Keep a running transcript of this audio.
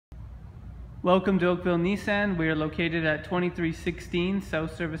Welcome to Oakville Nissan. We are located at 2316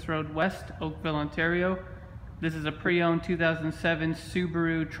 South Service Road West, Oakville, Ontario. This is a pre-owned 2007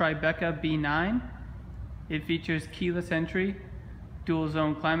 Subaru Tribeca B9. It features keyless entry, dual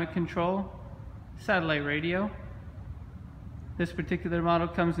zone climate control, satellite radio. This particular model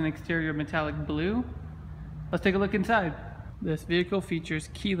comes in exterior metallic blue. Let's take a look inside. This vehicle features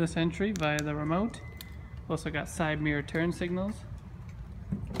keyless entry via the remote. Also got side mirror turn signals.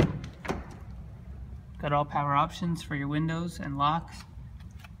 Got all power options for your windows and locks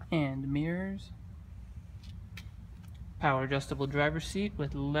and mirrors. Power adjustable driver's seat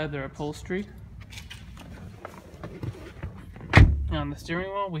with leather upholstery. On the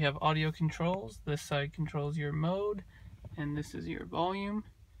steering wheel we have audio controls. This side controls your mode and this is your volume.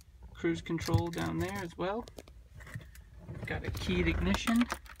 Cruise control down there as well. Got a keyed ignition.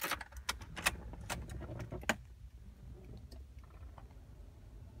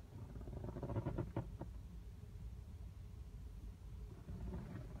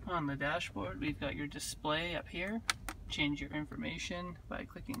 On the dashboard, we've got your display up here. Change your information by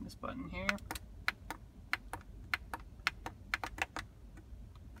clicking this button here.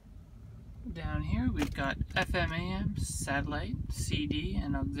 Down here, we've got FM, AM, satellite, CD,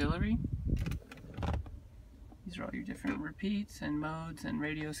 and auxiliary. These are all your different repeats and modes and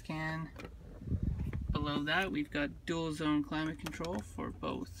radio scan. Below that, we've got dual zone climate control for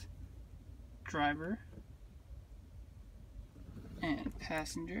both driver and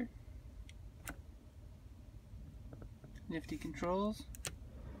passenger. Nifty controls.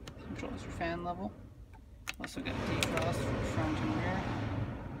 Controls your fan level. Also got defrost for front and rear.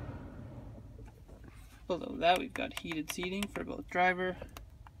 Below that we've got heated seating for both driver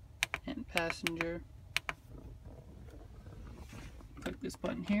and passenger. Click this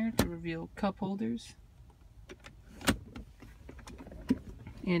button here to reveal cup holders.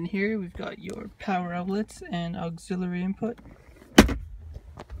 In here we've got your power outlets and auxiliary input.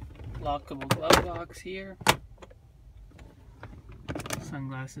 Lockable glove box here.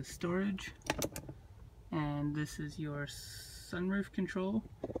 Sunglasses storage. And this is your sunroof control.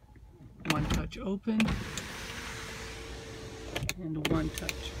 One touch open and one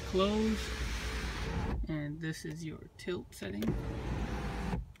touch close. And this is your tilt setting.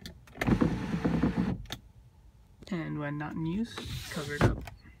 And when not in use, covered up.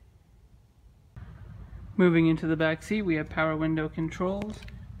 Moving into the back seat, we have power window controls.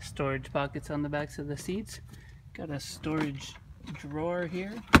 Storage pockets on the backs of the seats. Got a storage drawer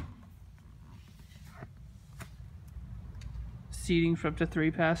here. Seating for up to 3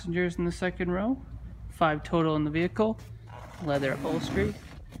 passengers in the second row. 5 total in the vehicle. Leather upholstery.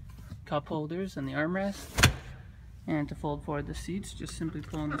 Cup holders and the armrest. And to fold forward the seats, just simply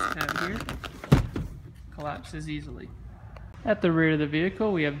pull on this tab here. Collapses easily. At the rear of the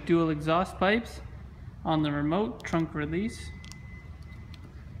vehicle, we have dual exhaust pipes. On the remote, trunk release.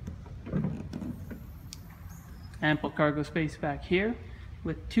 Ample cargo space back here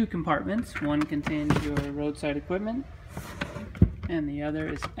with 2 compartments. One contains your roadside equipment and the other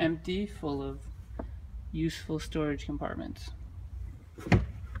is empty, full of useful storage compartments.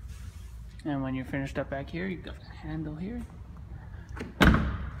 And when you're finished up back here, you've got a handle here.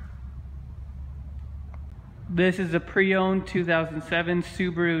 This is a pre-owned 2007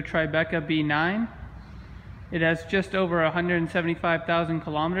 Subaru Tribeca B9. It has just over 175,000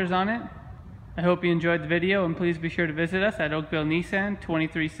 kilometers on it. I hope you enjoyed the video, and please be sure to visit us at Oakville Nissan,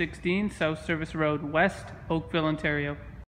 2316 South Service Road West, Oakville, Ontario.